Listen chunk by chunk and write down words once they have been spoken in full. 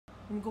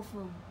Want to go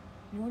for?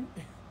 Do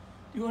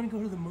you want to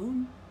go to the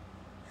moon?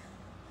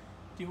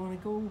 Do you want to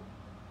go?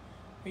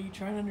 Are you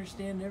trying to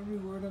understand every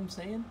word I'm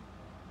saying?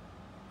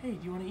 Hey,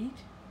 do you want to eat?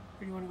 Or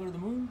do you want to go to the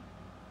moon?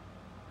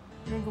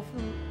 Do you want to go for?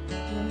 Do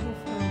you want to go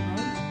for a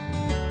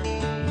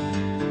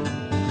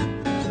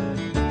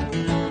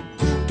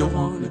run? Don't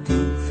want a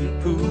goofy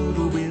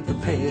poodle with a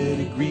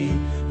pedigree.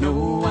 No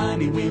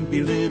whiny,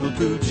 wimpy little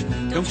pooch.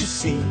 Don't you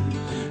see?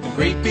 A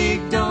great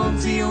big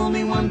dog's the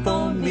only one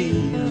for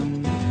me.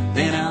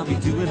 Then I'll be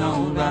doing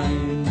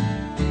alright.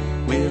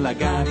 Well, I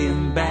got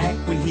him back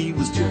when he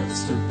was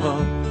just a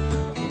pup.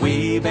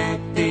 Way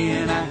back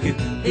then I could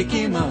pick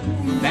him up.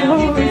 Now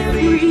he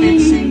barely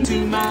fits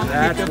into my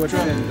pickup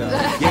truck.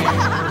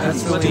 Yeah,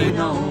 he's doing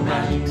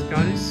alright.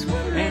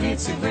 And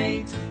it's a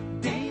Great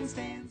Dane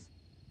stance.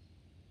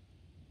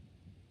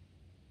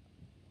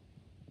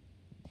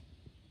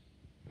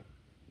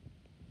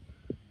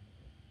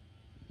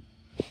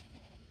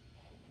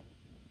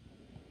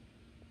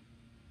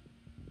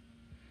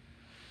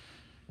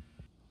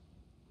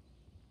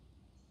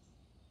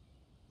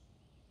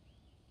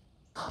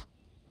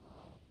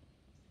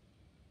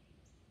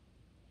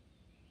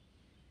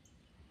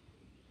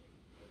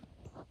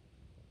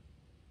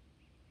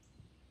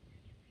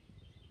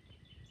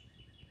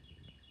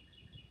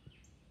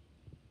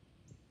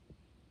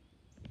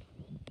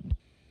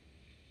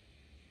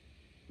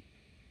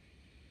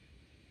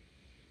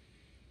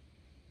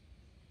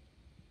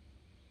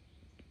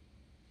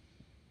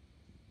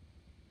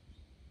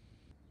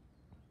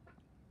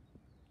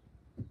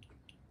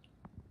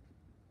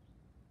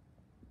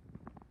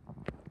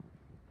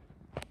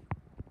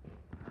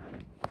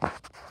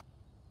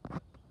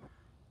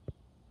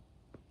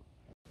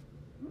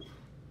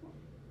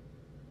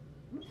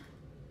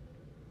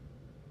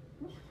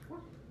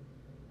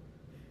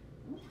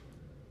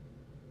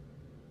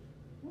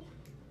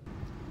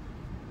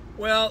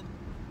 Well,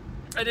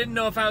 I didn't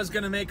know if I was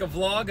going to make a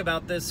vlog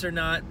about this or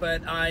not,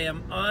 but I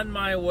am on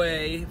my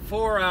way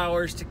 4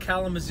 hours to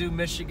Kalamazoo,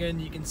 Michigan.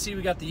 You can see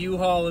we got the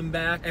U-Haul in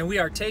back, and we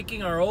are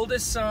taking our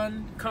oldest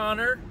son,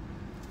 Connor,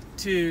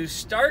 to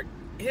start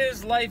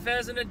his life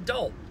as an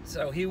adult.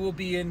 So he will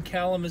be in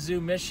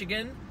Kalamazoo,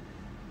 Michigan,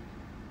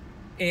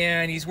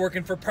 and he's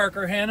working for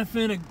Parker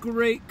Hannafin, a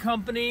great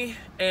company,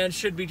 and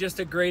should be just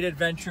a great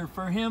adventure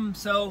for him.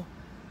 So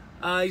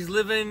he's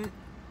living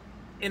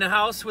in a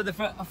house with a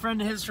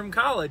friend of his from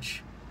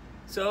college.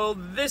 So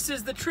this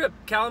is the trip,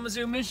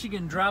 Kalamazoo,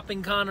 Michigan,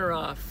 dropping Connor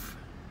off.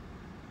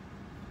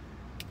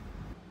 Do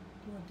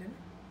you want dinner?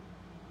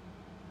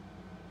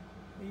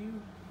 Are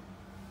you...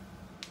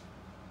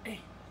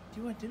 Hey, do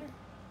you want dinner?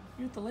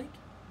 You at the lake?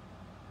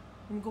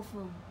 You want to go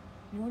for...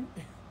 Do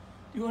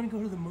you want to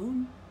go to the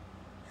moon?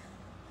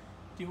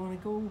 Do you want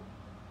to go...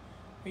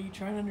 Are you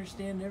trying to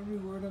understand every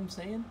word I'm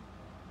saying?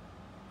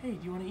 Hey,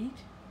 do you want to eat?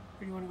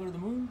 Or do you want to go to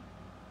the moon?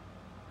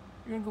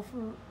 You want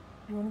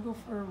to go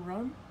for a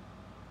run?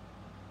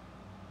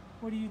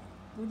 What do you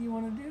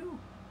want to do?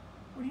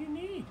 What do you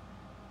need?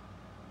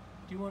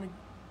 Do you want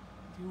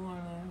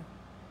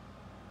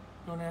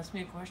to ask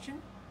me a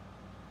question?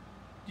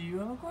 Do you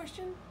have a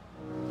question?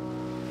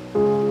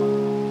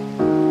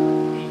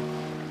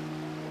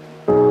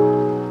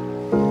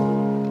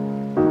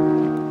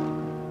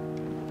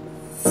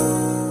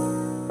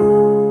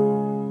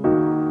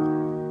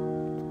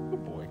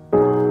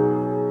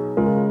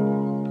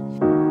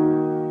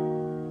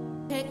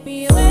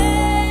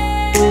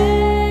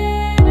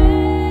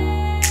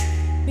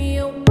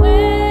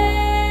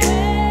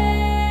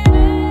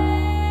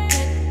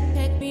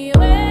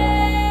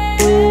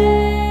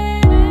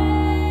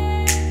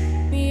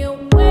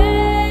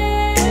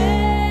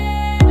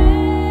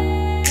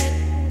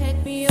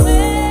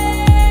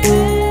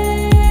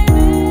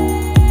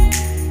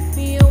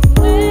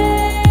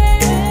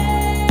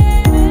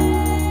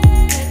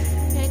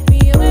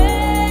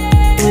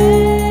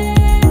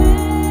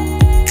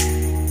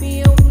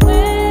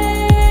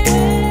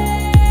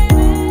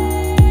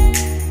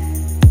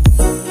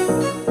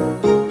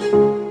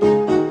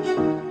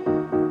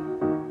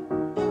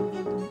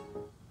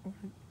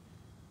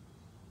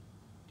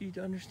 Do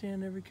you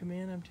understand every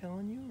command I'm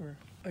telling you, or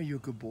are you a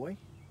good boy?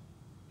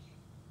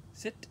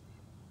 Sit.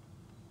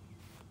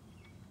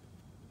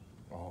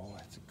 Oh,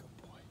 that's a good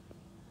boy.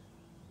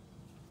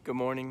 Good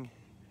morning.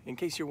 In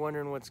case you're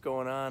wondering what's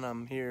going on,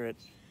 I'm here at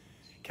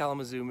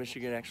Kalamazoo,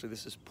 Michigan. Actually,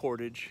 this is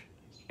Portage.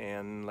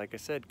 And like I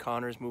said,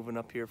 Connor's moving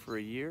up here for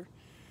a year,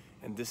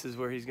 and this is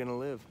where he's gonna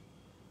live.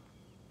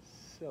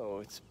 So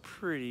it's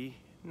pretty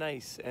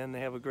nice, and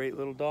they have a great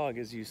little dog,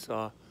 as you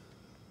saw.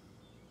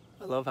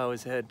 I love how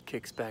his head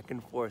kicks back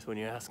and forth when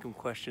you ask him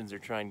questions or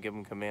try and give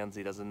him commands.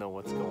 He doesn't know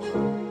what's going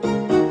on.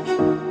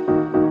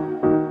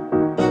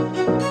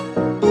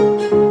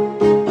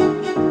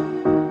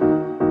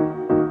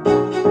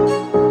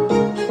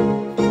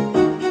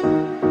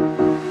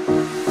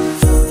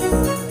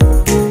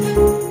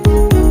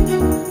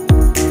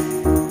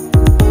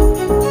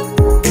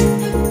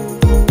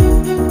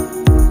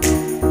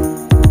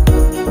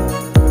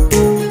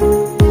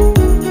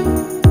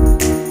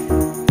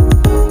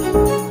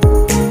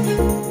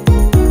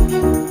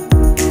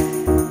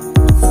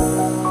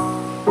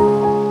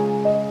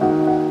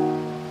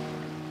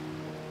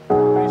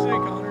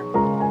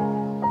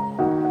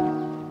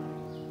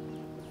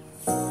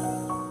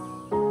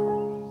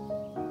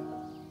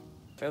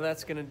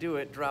 that's gonna do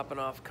it, dropping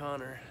off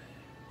Connor.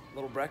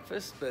 Little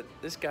breakfast, but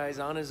this guy's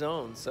on his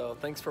own. So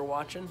thanks for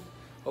watching.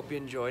 Hope you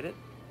enjoyed it,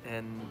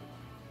 and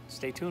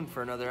stay tuned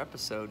for another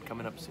episode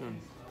coming up soon.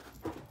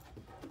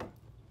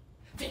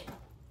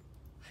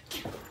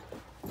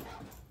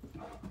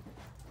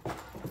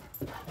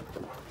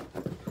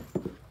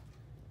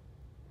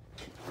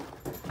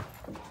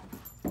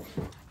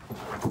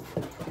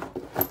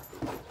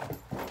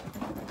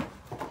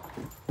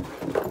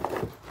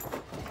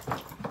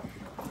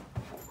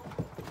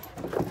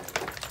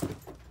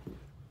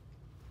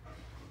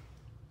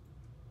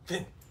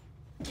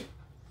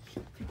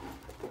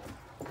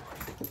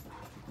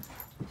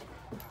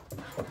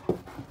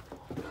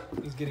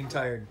 He's getting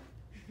tired.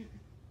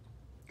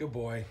 Good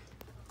boy.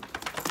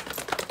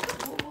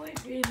 Good boy,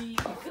 Vinny.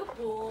 Good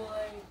boy.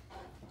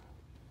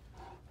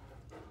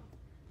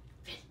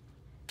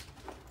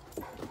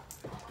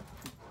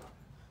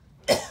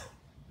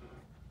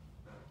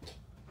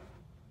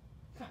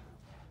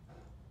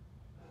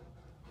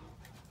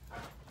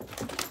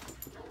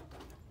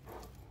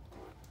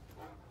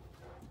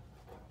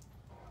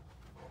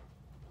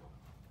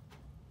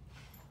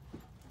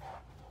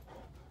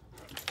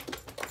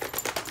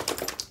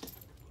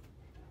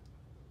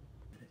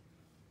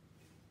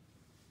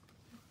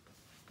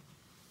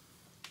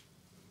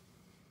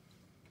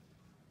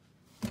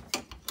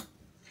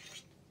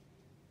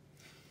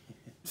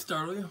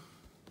 Startle you?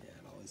 Yeah,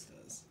 it always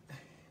does.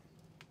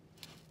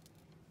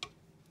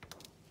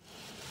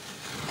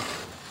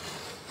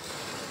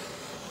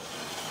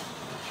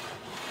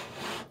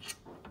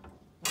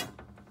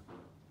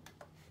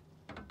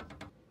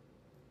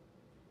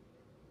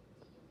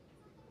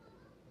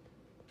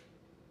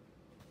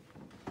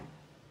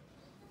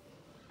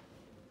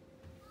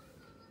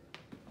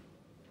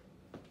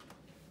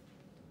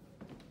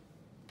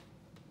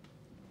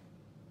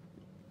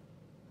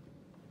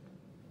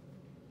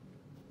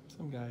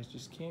 Some guys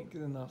just can't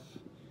get enough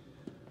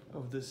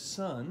of the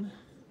sun.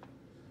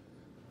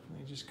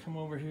 They just come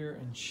over here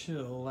and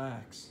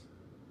chillax.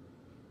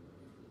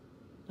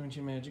 Don't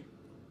you, Magic?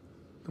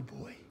 Good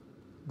boy.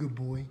 Good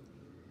boy.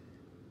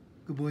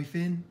 Good boy,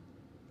 Finn.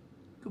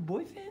 Good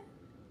boy, Finn.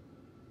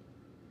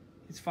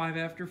 It's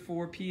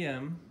 4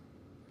 p.m.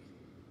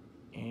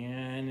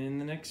 And in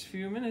the next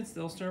few minutes,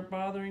 they'll start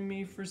bothering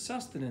me for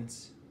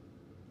sustenance.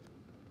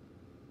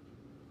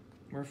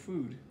 Or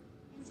food.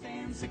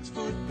 Stand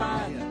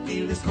 6'5",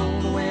 feel his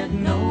cold wet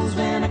nose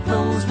when I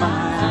close my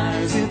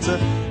eyes. It's a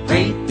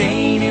Great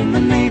Dane in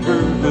the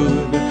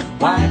neighborhood.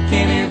 Why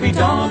can't every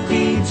dog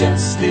be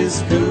just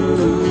as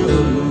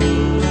good?